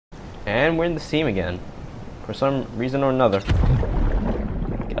And we're in the seam again. For some reason or another.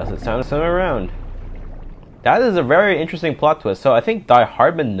 Guess it's time to swim around. That is a very interesting plot twist. So I think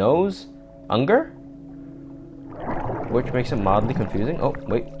Die-Hardman knows Unger? Which makes it mildly confusing. Oh,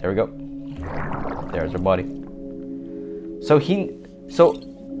 wait, there we go. There's her body. So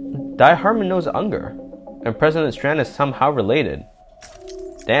Die-Hardman knows Unger. And President Strand is somehow related.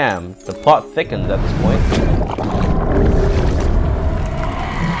 Damn, the plot thickens at this point.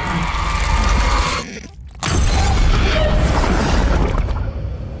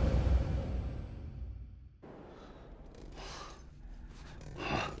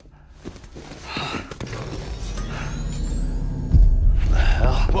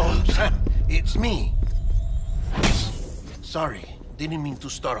 It's me. Sorry, didn't mean to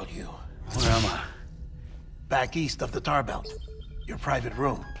startle you. Where am I? Back east of the tar belt. Your private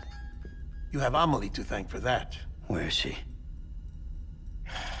room. You have Amelie to thank for that. Where is she?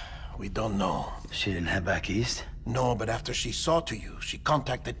 We don't know. She didn't head back east? No, but after she saw to you, she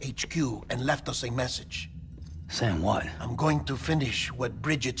contacted HQ and left us a message. Saying what? I'm going to finish what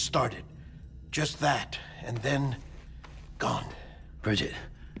Bridget started. Just that, and then... gone. Bridget.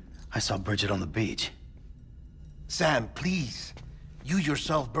 I saw Bridget on the beach. Sam, please. You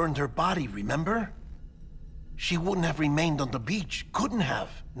yourself burned her body, remember? She wouldn't have remained on the beach. Couldn't have.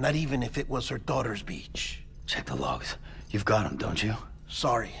 Not even if it was her daughter's beach. Check the logs. You've got them, don't you?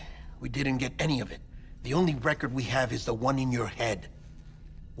 Sorry. We didn't get any of it. The only record we have is the one in your head.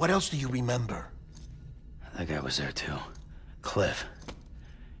 What else do you remember? That guy was there too. Cliff.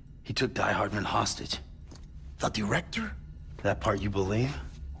 He took Die-Hardman hostage. The director? That part you believe?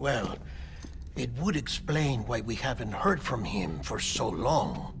 Well, it would explain why we haven't heard from him for so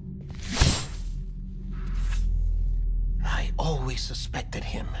long. I always suspected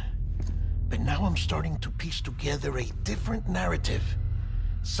him. But now I'm starting to piece together a different narrative.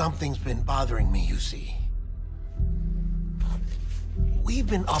 Something's been bothering me, you see. We've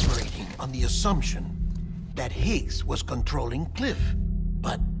been operating on the assumption that Higgs was controlling Cliff.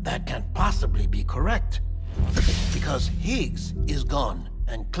 But that can't possibly be correct. Because Higgs is gone,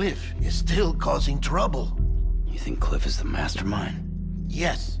 and Cliff is still causing trouble. You think Cliff is the mastermind?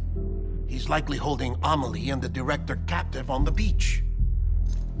 Yes. He's likely holding Amelie and the director captive on the beach.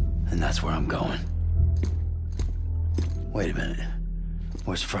 And that's where I'm going. Wait a minute.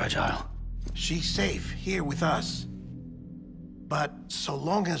 Where's Fragile? She's safe, here with us. But so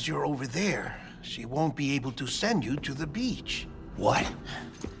long as you're over there, she won't be able to send you to the beach. What?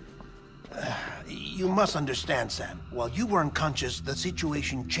 You must understand, Sam. While you were unconscious, the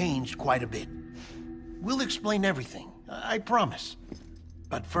situation changed quite a bit. We'll explain everything, I promise.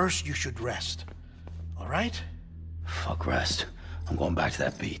 But first, you should rest. All right? Fuck rest. I'm going back to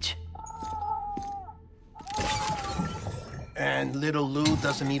that beach. And little Lou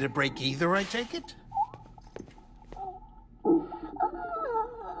doesn't need a break either, I take it?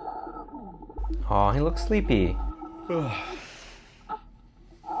 Aw, he looks sleepy.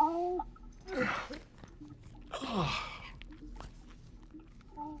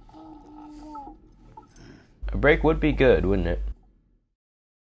 A break would be good, wouldn't it?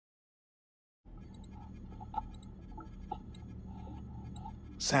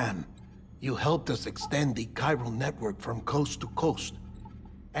 Sam, you helped us extend the chiral network from coast to coast.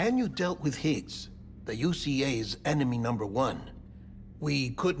 And you dealt with Higgs, the UCA's enemy #1.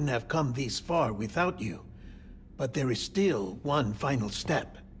 We couldn't have come this far without you. But there is still one final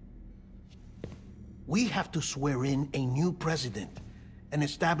step. We have to swear in a new president and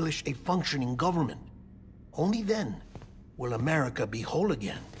establish a functioning government. Only then will America be whole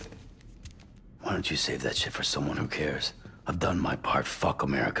again. Why don't you save that shit for someone who cares? I've done my part. Fuck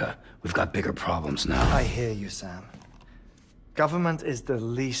America. We've got bigger problems now. I hear you, Sam. Government is the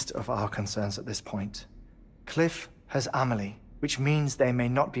least of our concerns at this point. Cliff has Amelie, which means there may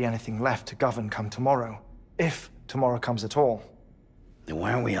not be anything left to govern come tomorrow. If tomorrow comes at all. Then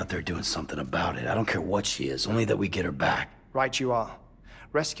why aren't we out there doing something about it? I don't care what she is, only that we get her back. Right you are.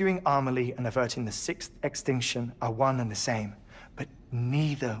 Rescuing Amelie and averting the 6th extinction are one and the same. But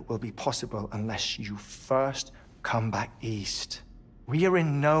neither will be possible unless you first come back east. We are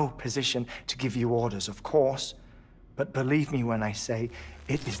in no position to give you orders, of course. But believe me when I say,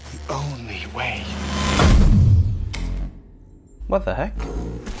 it is the only way. What the heck?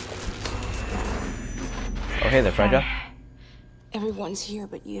 Oh, hey there, Fragile. Everyone's here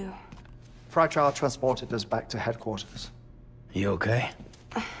but you. Fragile transported us back to headquarters. You okay?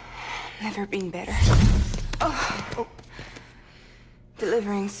 Never been better. Oh.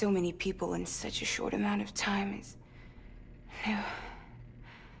 Delivering so many people in such a short amount of time is... new.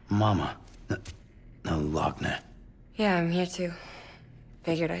 Mama. No, Wagner. Yeah, I'm here too.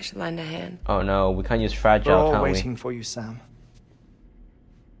 Figured I should lend a hand. Oh no, we can't use We're fragile, all can't waiting for you, Sam.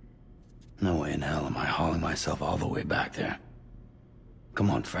 No way in hell am I hauling myself all the way back there. Come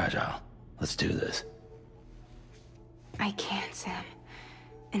on, Fragile. Let's do this. I can't, Sam.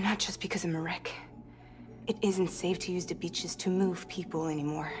 And not just because I'm a wreck. It isn't safe to use the beaches to move people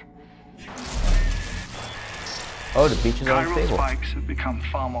anymore. Oh, the beaches are Chiral unstable. spikes have become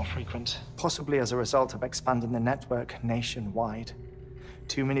far more frequent, possibly as a result of expanding the network nationwide.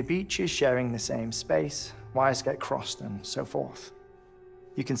 Too many beaches sharing the same space, wires get crossed, and so forth.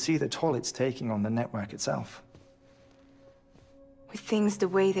 You can see the toll it's taking on the network itself. With things the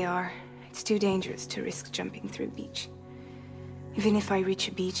way they are, it's too dangerous to risk jumping through a beach. Even if I reach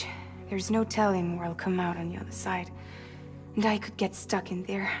a beach, there's no telling where I'll come out on the other side. And I could get stuck in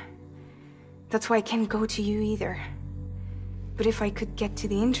there. That's why I can't go to you either. But if I could get to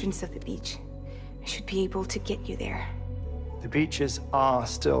the entrance of the beach, I should be able to get you there. The beaches are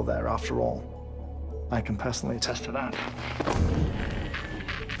still there after all. I can personally attest to that.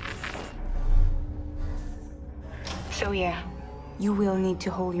 So yeah, you will need to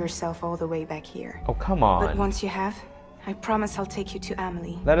hold yourself all the way back here. Oh, come on. But once you have, I promise I'll take you to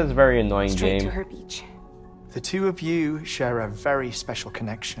Amelie. That is a very annoying Straight game. to her beach. The two of you share a very special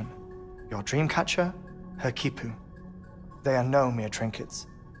connection. Your dreamcatcher, her Kipu. They are no mere trinkets.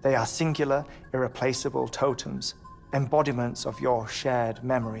 They are singular, irreplaceable totems, embodiments of your shared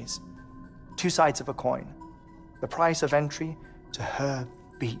memories. Two sides of a coin. The price of entry to her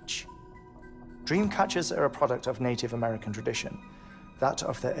beach. Dreamcatchers are a product of Native American tradition, that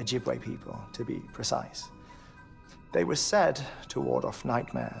of the Ojibwe people, to be precise. They were said to ward off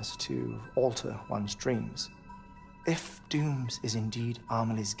nightmares, to alter one's dreams. If Dooms is indeed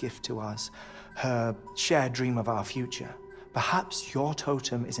Amelie's gift to us, her shared dream of our future, perhaps your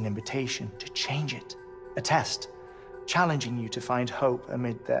totem is an invitation to change it. A test, challenging you to find hope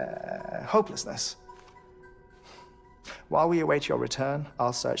amid their hopelessness. While we await your return,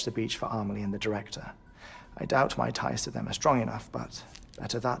 I'll search the beach for Amelie and the director. I doubt my ties to them are strong enough, but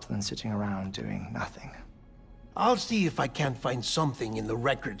better that than sitting around doing nothing. I'll see if I can't find something in the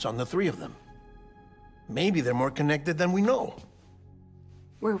records on the three of them. Maybe they're more connected than we know.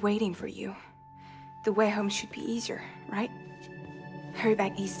 We're waiting for you. The way home should be easier, right? Hurry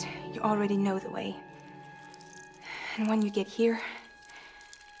back east. You already know the way. And when you get here...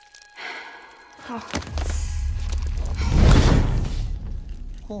 Oh.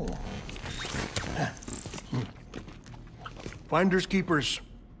 Oh. Finders keepers.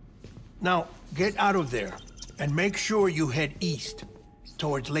 Now, get out of there, and make sure you head east,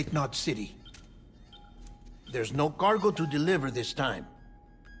 towards Lake Knot City. There's no cargo to deliver this time.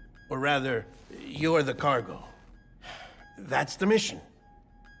 Or rather, you're the cargo. That's the mission.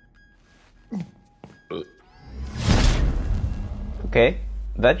 Okay,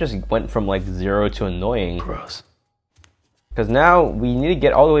 that just went from like 0 to annoying. Gross. Because now we need to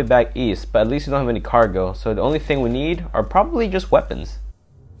get all the way back east, but at least we don't have any cargo, so the only thing we need are probably just weapons.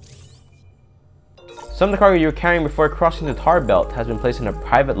 Some of the cargo you were carrying before crossing the tar belt has been placed in a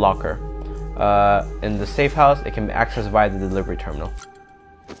private locker. In the safe house, it can be accessed via the delivery terminal.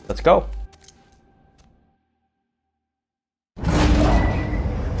 Let's go. This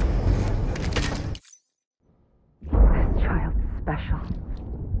child is special.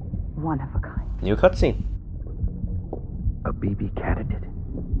 One of a kind. New cutscene. A BB candidate.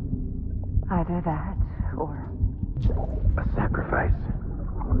 Either that, or... A sacrifice.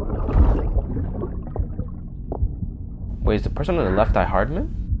 Wait, is the person on the left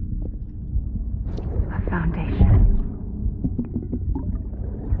Die-Hardman? a foundation.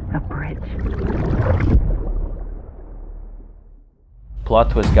 A bridge. Plot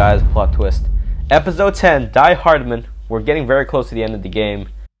twist, guys, plot twist. Episode 10, Die-Hardman. We're getting very close to the end of the game.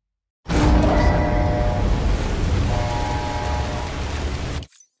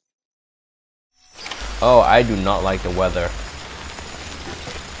 Oh, I do not like the weather.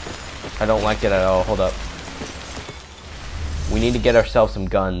 I don't like it at all. Hold up. We need to get ourselves some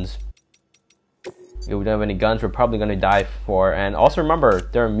guns. If we don't have any guns, we're probably going to die for. And also remember,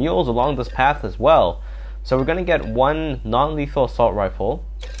 there are mules along this path as well. So we're going to get one non-lethal assault rifle,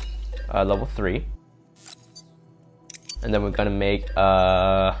 level 3. And then we're going to make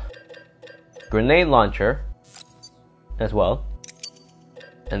a grenade launcher as well.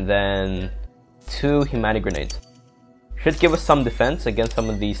 And then 2 humanity grenades. Should give us some defense against some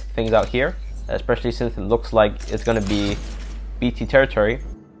of these things out here, especially since it looks like it's going to be BT territory.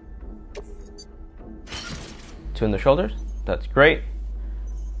 2 in the shoulders. That's great.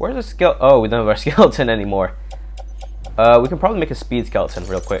 Where's the skill? Oh, we don't have our skeleton anymore. We can probably make a speed skeleton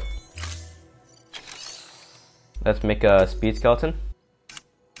real quick. Let's make a speed skeleton.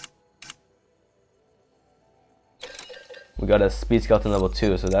 We got a speed skeleton level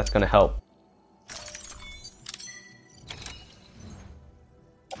 2, so that's gonna help.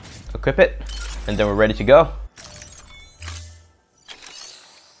 Equip it, and then we're ready to go.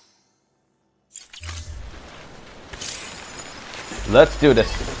 Let's do this.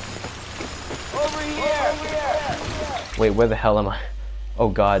 Over here. Wait, where the hell am I? Oh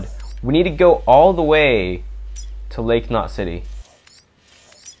god. We need to go all the way to Lake Knot City.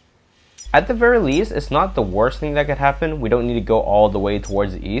 At the very least, it's not the worst thing that could happen. We don't need to go all the way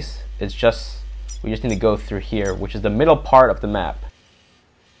towards the east. It's just, we just need to go through here, which is the middle part of the map.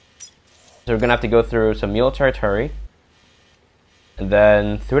 So we're gonna have to go through some mule territory, and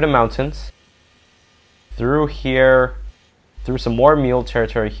then through the mountains, through here, through some more mule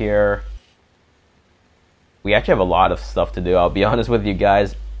territory here. We actually have a lot of stuff to do, I'll be honest with you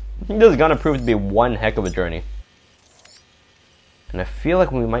guys. This is gonna prove to be one heck of a journey. And I feel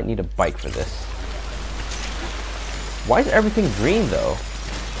like we might need a bike for this. Why is everything green though?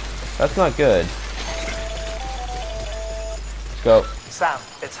 That's not good. Let's go. Sam,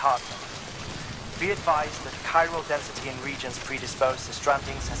 it's Hardman. Be advised that chiral density in regions predisposed to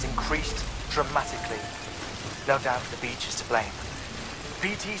strandings has increased dramatically. No doubt the beach is to blame.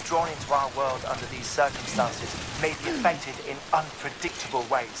 BTs drawn into our world under these circumstances may be affected in unpredictable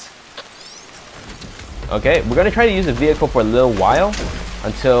ways. Okay, we're gonna try to use the vehicle for a little while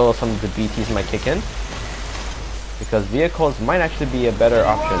until some of the BTs might kick in, because vehicles might actually be a better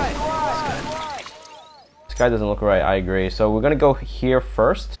option. This guy doesn't look right, I agree. So we're gonna go here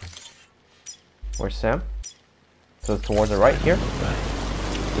first. Where's Sam? So it's towards the right here.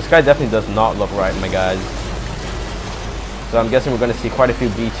 This guy definitely does not look right, my guys. So I'm guessing we're gonna see quite a few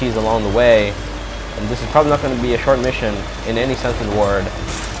BTs along the way, and this is probably not gonna be a short mission in any sense of the word.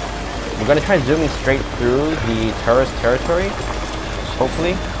 We're gonna try zooming straight through the terrorist territory.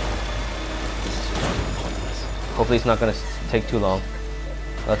 Hopefully. Hopefully it's not gonna take too long.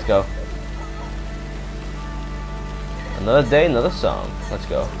 Let's go. Another day, another song. Let's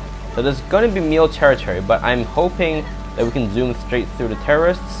go. So there's gonna be mule territory, but I'm hoping that we can zoom straight through the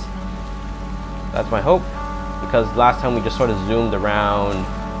terrorists. That's my hope, because last time we just sort of zoomed around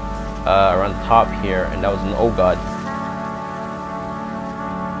around the top here, and that was an oh god.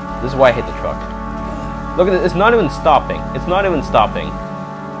 This is why I hate the truck. Look at it, it's not even stopping. It's not even stopping.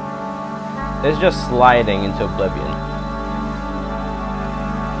 It's just sliding into oblivion.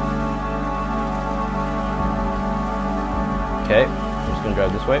 Okay, I'm just gonna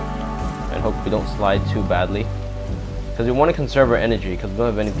drive this way and hope we don't slide too badly, because we want to conserve our energy because we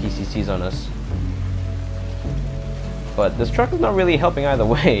don't have any PCCs on us. But this truck is not really helping either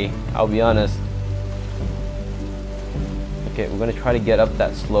way, I'll be honest. Okay, we're going to try to get up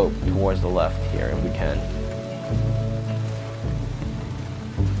that slope towards the left here if we can.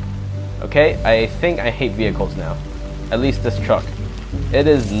 Okay, I think I hate vehicles now. At least this truck. It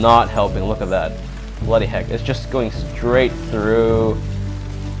is not helping, look at that. Bloody heck, it's just going straight through,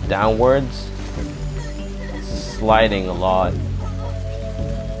 downwards. It's sliding a lot.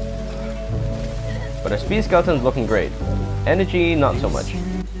 But our speed skeleton's looking great. Energy, not so much.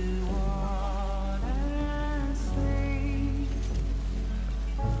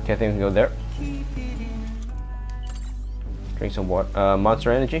 Okay, I think we can go there. Drink some water.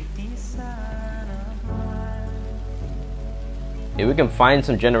 Monster energy. If we can find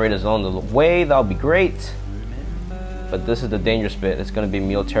some generators along the way, that'll be great. But this is the dangerous bit. It's going to be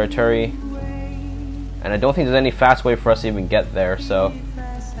mule territory. And I don't think there's any fast way for us to even get there, so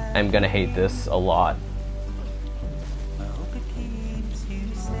I'm going to hate this a lot.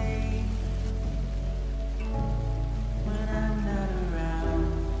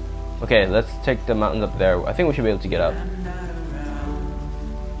 Okay, let's take the mountains up there. I think we should be able to get up.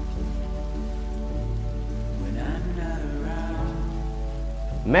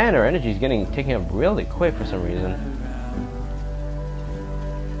 Man, our energy is taking up really quick for some reason.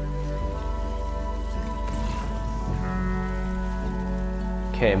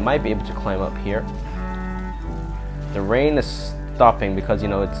 Okay, might be able to climb up here. The rain is stopping because, you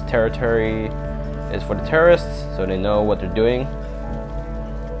know, its territory is for the terrorists, so they know what they're doing.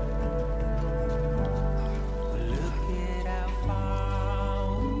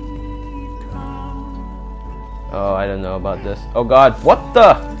 Oh, I don't know about this. Oh god, what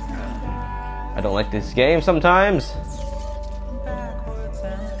the? I don't like this game sometimes.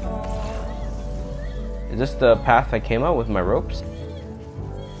 Is this the path I came out with my ropes?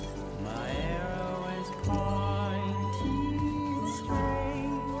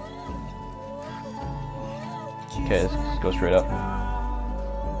 Okay, let's go straight up.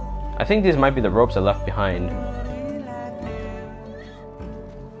 I think these might be the ropes I left behind.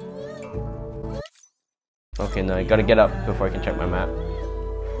 Okay, no, I gotta get up before I can check my map.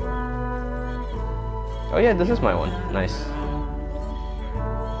 Oh yeah, this is my one. Nice.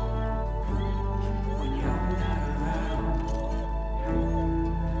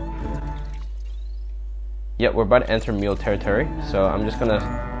 Yep, we're about to enter mule territory, so I'm just gonna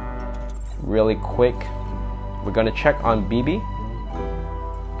really quick. We're gonna check on BB.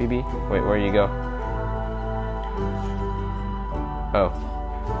 BB, wait, where you go? Oh,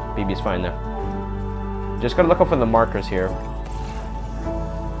 BB's fine now. Just gotta look out for the markers here,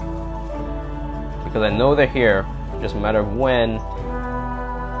 because I know they're here. Just a matter of when.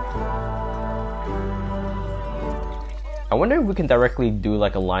 I wonder if we can directly do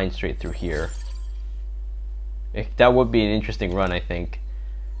like a line straight through here. That would be an interesting run, I think.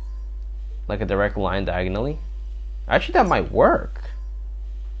 Like a direct line diagonally. Actually, that might work.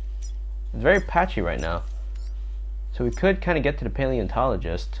 It's very patchy right now. So we could kind of get to the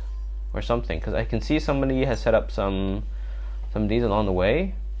paleontologist or something, because I can see somebody has set up some of these along the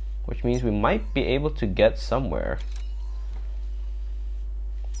way, which means we might be able to get somewhere.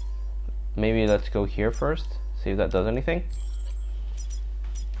 Maybe let's go here first, see if that does anything.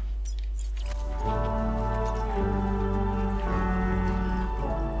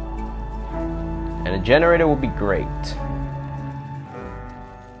 And a generator will be great.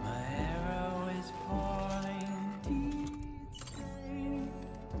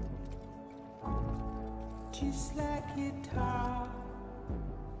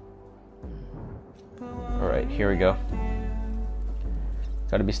 Alright, here we go.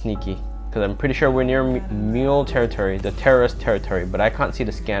 Gotta be sneaky, because I'm pretty sure we're near mule territory, the terrorist territory, but I can't see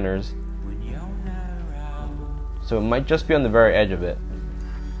the scanners. So it might just be on the very edge of it.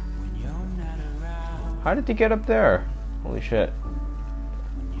 How did he get up there? Holy shit.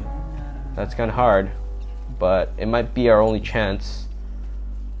 That's kind of hard, but it might be our only chance.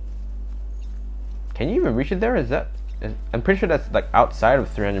 Can you even reach it there? I'm pretty sure that's like outside of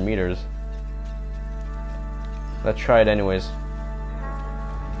 300 meters. Let's try it anyways.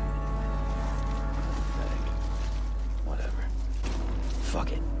 Whatever.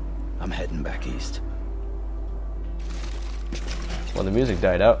 Fuck it. I'm heading back east. Well, the music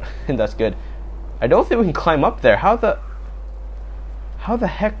died out, and that's good. I don't think we can climb up there. How the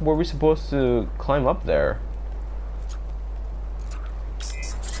heck were we supposed to climb up there?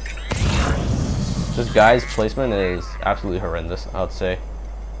 This guy's placement is absolutely horrendous, I would say.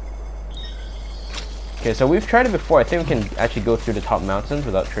 Okay, so we've tried it before. I think we can actually go through the top mountains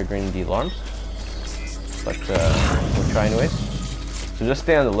without triggering the alarms. But we'll try anyways. So just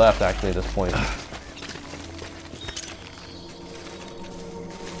stay on the left actually at this point.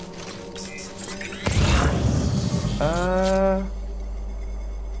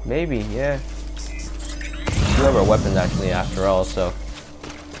 Maybe, yeah. We do have our weapons actually after all, so.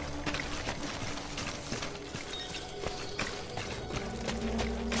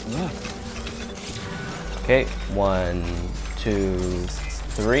 Okay, 1, 2,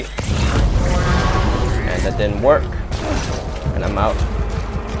 3. And that didn't work. And I'm out.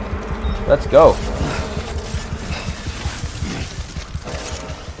 Let's go.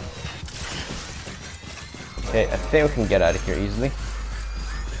 Okay, I think we can get out of here easily.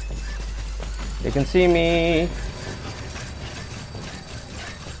 They can see me.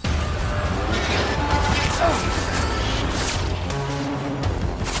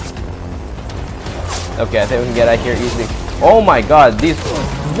 Okay, I think we can get out of here easily. Oh my god, these...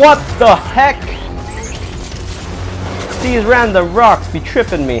 What the heck? These random rocks be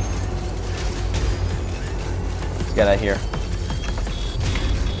tripping me. Let's get out of here.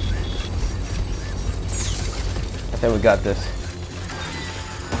 I think we got this.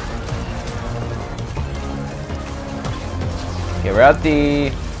 Okay, we're at the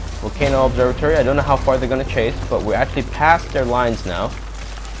volcano observatory. I don't know how far they're gonna chase, but we're actually past their lines now.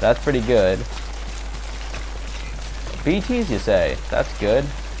 That's pretty good. BTs, you say? That's good.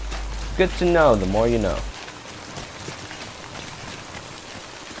 Good to know, the more you know.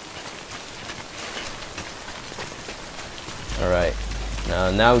 Alright.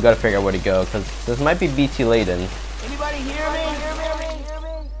 Now we gotta figure out where to go, because this might be BT laden. Anybody hear me?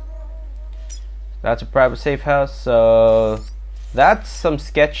 That's a private safe house, so that's some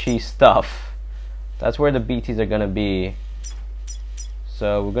sketchy stuff. That's where the BTs are gonna be.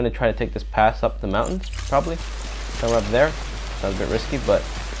 So we're gonna try to take this pass up the mountains, probably. Somewhere up there. Sounds a bit risky, but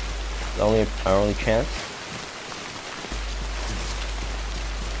it's only our only chance.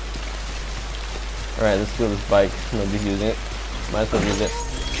 Alright, let's steal this bike. Nobody's using it. Might as well use it.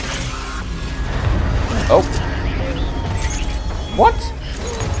 Oh! What?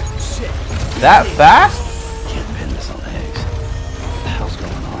 Shit. That fast? Can't pin this on Higgs. What the hell's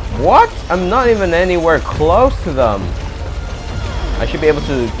going on? What? I'm not even anywhere close to them. I should be able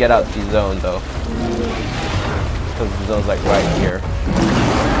to get out the zone though. Because the zone's like right here.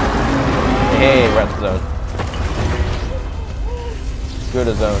 Hey, we're at the zone. Screw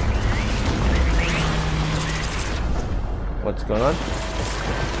the zone. What's going on?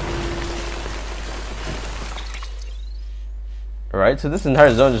 Alright, so this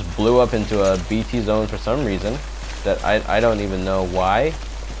entire zone just blew up into a BT zone for some reason. That I don't even know why.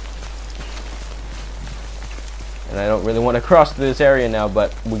 And I don't really want to cross through this area now,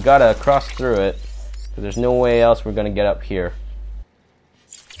 but we gotta cross through it. Because there's no way else we're gonna get up here.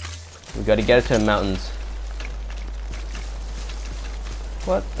 We gotta get it to the mountains.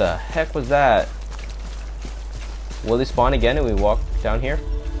 What the heck was that? Will they spawn again if we walk down here?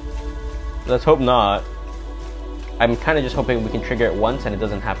 Let's hope not. I'm kind of just hoping we can trigger it once and it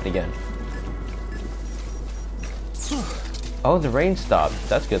doesn't happen again. Oh, the rain stopped.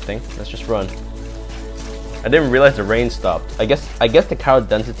 That's a good thing. Let's just run. I didn't realize the rain stopped. I guess the crowd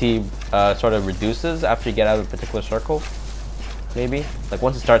density sort of reduces after you get out of a particular circle. Maybe. Like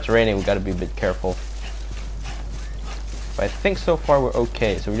once it starts raining, we gotta be a bit careful. But I think so far we're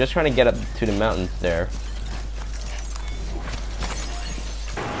okay. So we're just trying to get up to the mountains there.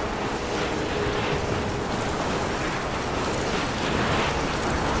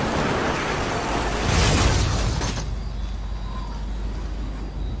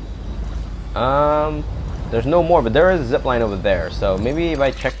 There's no more, but there is a zip line over there. So maybe if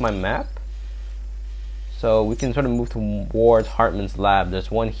I check my map, so we can sort of move towards Hartman's lab.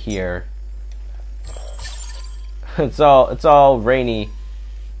 There's one here. It's all rainy.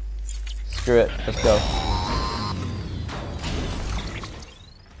 Screw it. Let's go.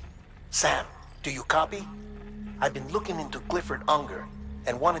 Sam, do you copy? I've been looking into Clifford Unger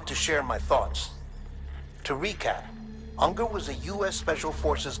and wanted to share my thoughts. To recap, Unger was a U.S. Special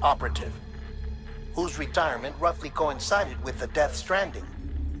Forces operative whose retirement roughly coincided with the Death Stranding.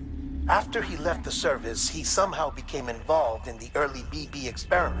 After he left the service, he somehow became involved in the early BB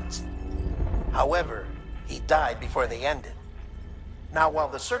experiments. However, he died before they ended. Now, while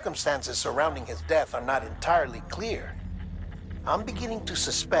the circumstances surrounding his death are not entirely clear, I'm beginning to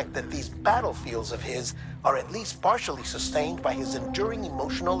suspect that these battlefields of his are at least partially sustained by his enduring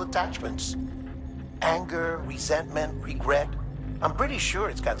emotional attachments. Anger, resentment, regret. I'm pretty sure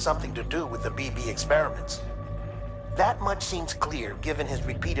it's got something to do with the BB experiments. That much seems clear given his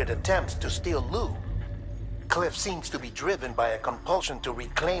repeated attempts to steal Lou. Cliff seems to be driven by a compulsion to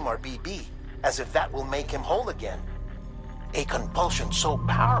reclaim our BB, as if that will make him whole again. A compulsion so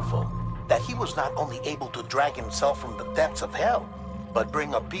powerful that he was not only able to drag himself from the depths of hell, but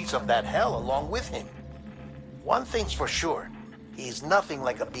bring a piece of that hell along with him. One thing's for sure, he's nothing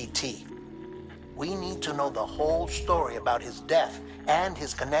like a BT. We need to know the whole story about his death and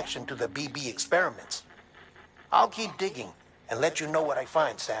his connection to the BB experiments. I'll keep digging and let you know what I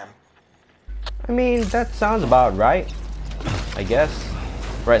find, Sam. I mean, that sounds about right, I guess.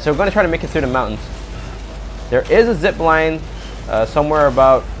 Right, so we're gonna try to make it through the mountains. There is a zip line somewhere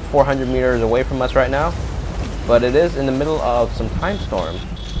about 400 meters away from us right now, but it is in the middle of some time storm,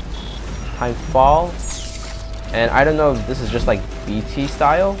 time fall, and I don't know if this is just like BT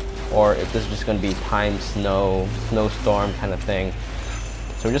style or if this is just going to be time snowstorm kind of thing.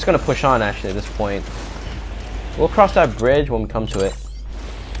 So we're just going to push on actually at this point. We'll cross that bridge when we come to it.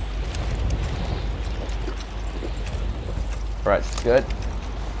 Alright, good.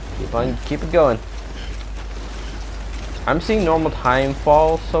 Keep it going. I'm seeing normal time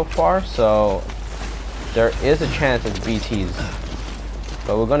fall so far, so there is a chance it's BTs.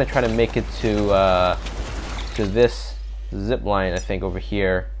 But we're going to try to make it to this zip line, I think, over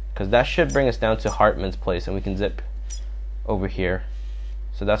here. Because that should bring us down to Hartman's place and we can zip over here.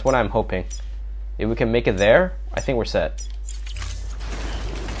 So that's what I'm hoping. If we can make it there, I think we're set.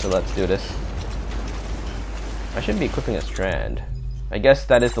 So let's do this. I should be equipping a strand. I guess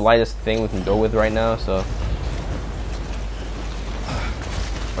that is the lightest thing we can go with right now, so.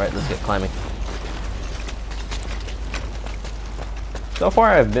 Alright, let's get climbing. So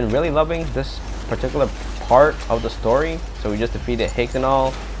far I've been really loving this particular part of the story. So we just defeated Higgs and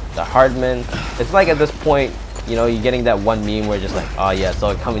all. The Hardman. It's like at this point, you know, you're getting that one meme where just like, oh yeah, it's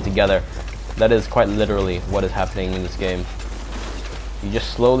all coming together. That is quite literally what is happening in this game. You just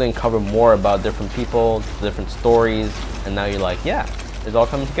slowly uncover more about different people, different stories, and now you're like, yeah, it's all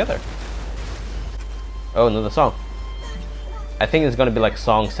coming together. Oh, another song. I think it's gonna be like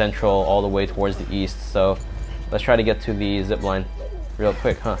song central all the way towards the east, so let's try to get to the zip line real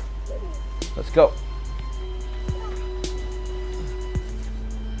quick, huh? Let's go.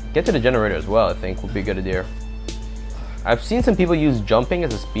 Get to the generator as well, I think would be a good idea. I've seen some people use jumping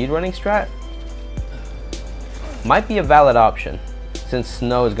as a speedrunning strat. Might be a valid option, since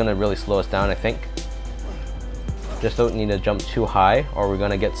snow is gonna really slow us down, I think. Just don't need to jump too high, or we're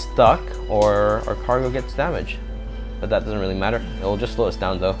gonna get stuck, or our cargo gets damaged. But that doesn't really matter. It will just slow us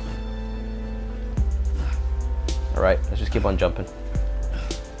down though. Alright, let's just keep on jumping.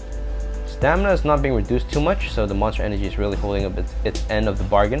 Stamina is not being reduced too much, so the monster energy is really holding up its end of the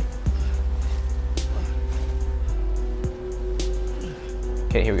bargain.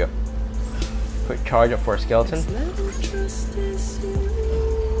 Okay, here we go. Quick charge up for a skeleton.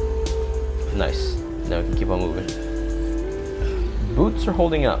 Nice. Now we can keep on moving. Boots are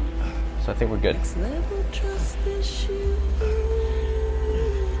holding up, so I think we're good.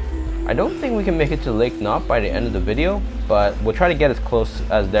 I don't think we can make it to Lake Knot by the end of the video, but we'll try to get as close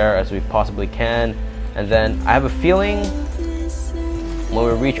as there as we possibly can. And then I have a feeling when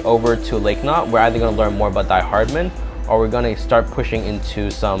we reach over to Lake Knot, we're either going to learn more about Die-Hardman, or we're going to start pushing into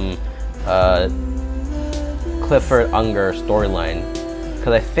some Clifford Unger storyline.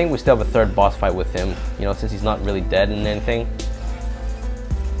 Because I think we still have a third boss fight with him, you know, since he's not really dead in anything.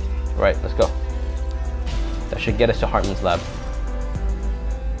 Right, let's go. That should get us to Hartman's lab.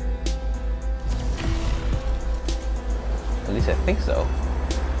 At least I think so.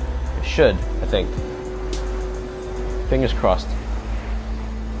 It should, I think. Fingers crossed.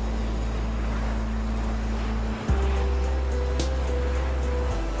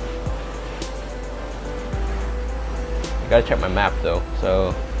 I gotta check my map though,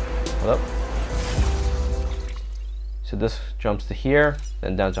 so hold up. So this jumps to here,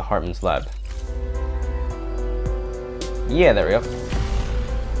 then down to Hartman's lab. Yeah, there we go.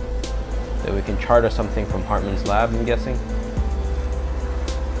 Then we can charter something from Hartman's lab, I'm guessing.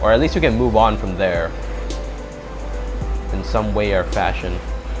 Or at least we can move on from there in some way or fashion.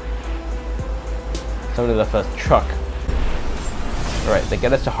 Somebody left us a truck. Alright, they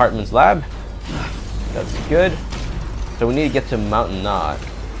get us to Hartman's lab. That's good. So we need to get to Mountain Knot,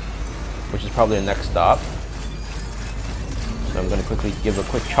 which is probably the next stop. So I'm going to quickly give a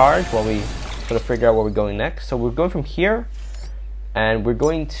quick charge while we sort of figure out where we're going next. So we're going from here, and we're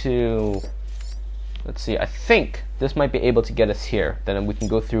going to, let's see, I think this might be able to get us here. Then we can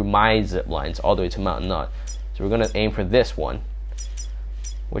go through my zip lines all the way to Mountain Knot. So we're going to aim for this one,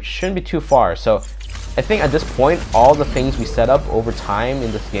 which shouldn't be too far. So I think at this point, all the things we set up over time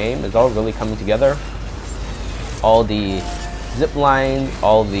in this game is all really coming together. All the zip lines,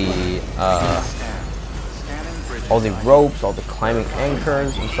 all the ropes, all the climbing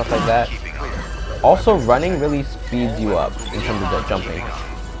anchors and stuff like that. Also, running really speeds you up in terms of the jumping.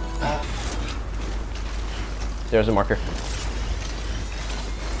 There's a marker.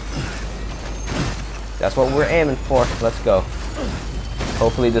 That's what we're aiming for. Let's go.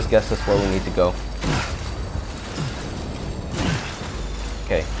 Hopefully this gets us where we need to go.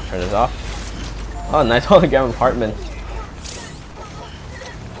 Okay, turn this off. Oh, nice hologram of Hartman.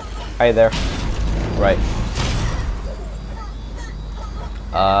 Hi there. Right.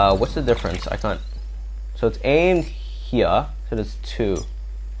 What's the difference? I can't. So it's aimed here. So there's two.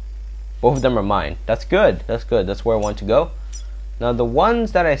 Both of them are mine. That's good. That's good. That's where I want to go. Now the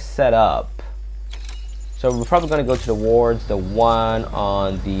ones that I set up. So we're probably going to go towards the one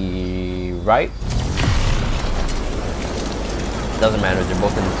on the right. Doesn't matter. They're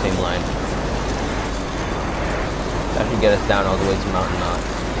both in the same line. That should get us down all the way to Mountain Knot.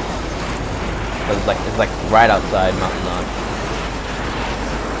 Because it's like right outside Mountain Knot.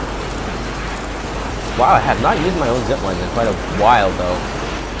 Wow, I have not used my own zipline in quite a while though.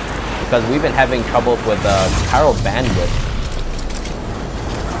 Because we've been having trouble with chiral bandwidth.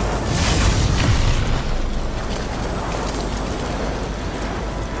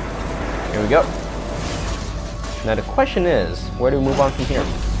 Here we go. Now the question is, where do we move on from here?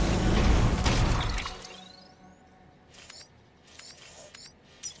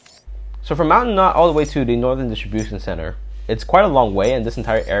 So from Mountain Knot all the way to the Northern Distribution Center, it's quite a long way, and this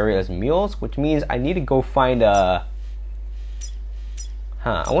entire area is mules, which means I need to go find a...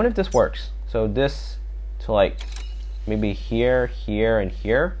 I wonder if this works. So this to like maybe here, here, and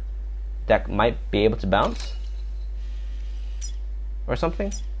here, that might be able to bounce or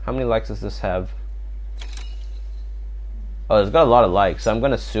something. How many likes does this have? Oh, it's got a lot of likes, so I'm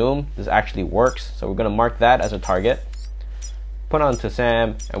gonna assume this actually works. So we're gonna mark that as a target, put on to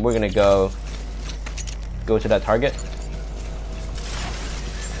Sam, and we're gonna go to that target.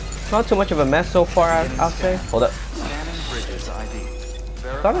 Not too much of a mess so far, I'll say. Hold up. I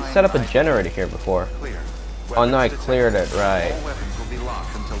thought I set up a generator here before. Oh no, I cleared it, right.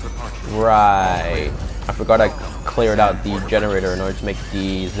 Right. I forgot I cleared out the generator in order to make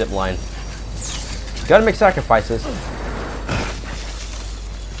the zip line. Gotta make sacrifices.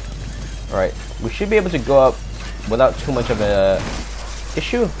 Alright, we should be able to go up without too much of a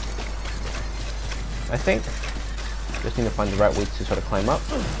issue, I think. Just need to find the right way to sort of climb up.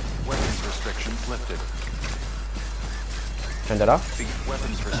 Weapons restrictions lifted. Turn that off.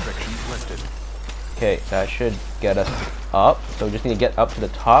 Weapons restrictions lifted. Okay, that should get us up. So we just need to get up to the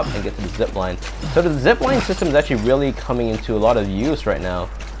top and get to the zip line. So the zip line system is actually really coming into a lot of use right now.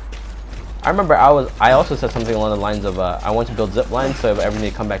 I remember I also said something along the lines of I want to build zip lines so if I ever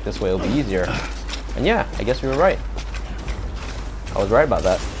need to come back this way it'll be easier. And yeah, I guess we were right. I was right about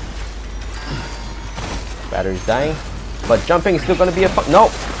that. Battery's dying. But jumping is still gonna be a fun.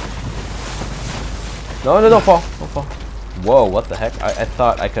 No! No, don't fall. Don't fall. Whoa, what the heck? I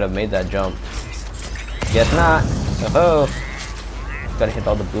thought I could have made that jump. Guess not. Oh, gotta hit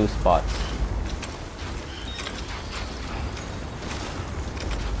all the blue spots.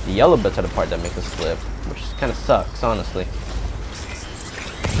 The yellow bits are the part that make us slip, which kind of sucks, honestly.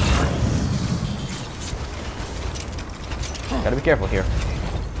 Gotta be careful here.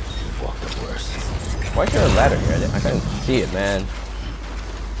 Walked up worse. Why is there a ladder here? I can't see it, man.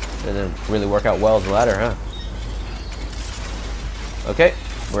 Doesn't really work out well as a ladder, huh? Okay,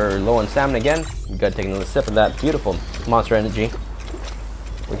 we're low on stamina again. We gotta take another sip of that beautiful monster energy,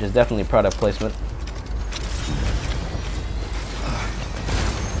 which is definitely product placement.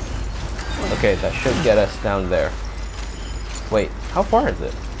 Okay, that should get us down there. Wait, how far is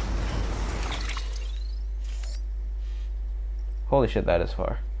it? Holy shit, that is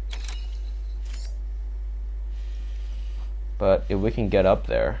far. But if we can get up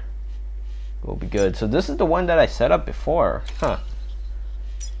there, we'll be good. So this is the one that I set up before, huh?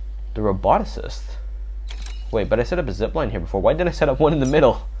 The roboticist. Wait, but I set up a zipline here before. Why didn't I set up one in the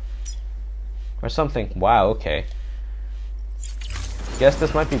middle? Or something. Wow, okay. Guess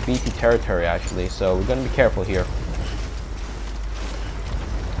this might be BT territory actually, so we're gonna be careful here.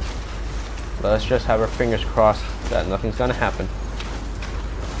 Let's just have our fingers crossed that nothing's gonna happen.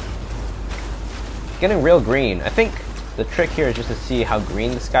 It's getting real green. I think the trick here is just to see how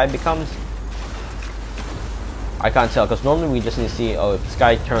green the sky becomes. I can't tell because normally we just need to see, oh, if the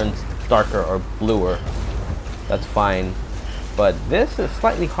sky turns darker or bluer, that's fine. But this is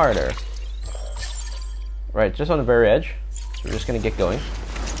slightly harder. Right, just on the very edge. So we're just gonna get going.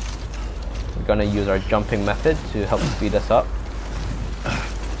 We're gonna use our jumping method to help speed us up.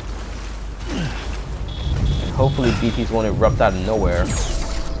 And hopefully BTs won't erupt out of nowhere.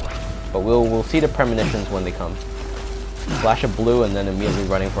 But we'll see the premonitions when they come. Flash of blue and then immediately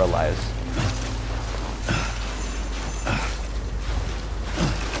running for our lives.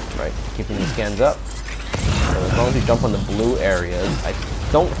 Right, keeping these scans up. So as long as we jump on the blue areas, I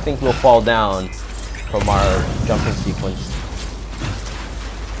don't think we'll fall down from our jumping sequence.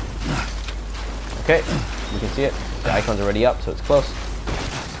 Okay, you can see it. The icon's already up, so it's close.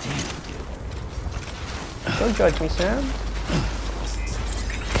 Don't judge me, Sam.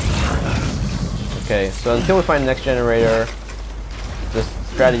 Okay, so until we find the next generator, this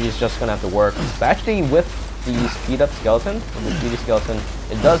strategy is just gonna have to work. But actually, with the speed up skeleton, with the speedy skeleton,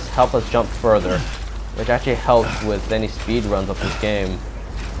 it does help us jump further, which actually helps with any speed runs of this game.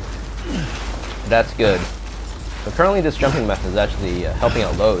 That's good. So currently, this jumping method is actually helping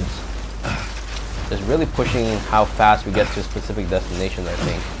out loads. It's really pushing how fast we get to a specific destination, I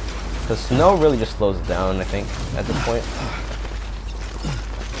think. Because snow really just slows it down, I think, at this point.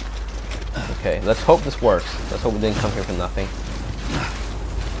 Okay, let's hope this works. Let's hope we didn't come here for nothing.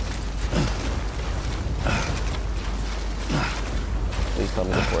 Please tell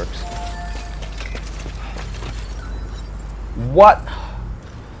me this works. What?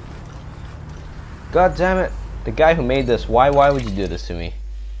 God damn it. The guy who made this, why would you do this to me?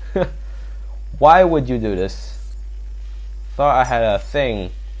 Why would you do this? Thought I had a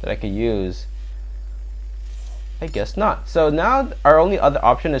thing that I could use. I guess not. So now our only other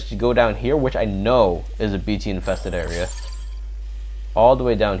option is to go down here, which I know is a BT infested area. All the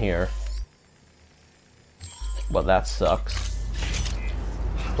way down here. Well, that sucks.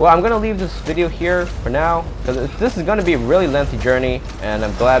 Well, I'm gonna leave this video here for now because this is gonna be a really lengthy journey, and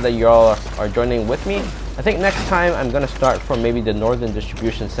I'm glad that you all are joining with me. I think next time I'm gonna start from maybe the Northern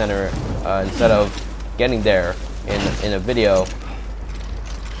Distribution Center instead of getting there in a video.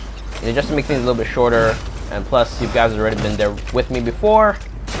 And just to make things a little bit shorter, and plus you guys have already been there with me before.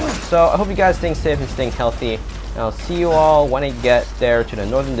 So I hope you guys staying safe and staying healthy. And I'll see you all when I get there to the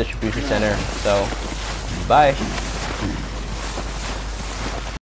Northern Distribution Center. So bye.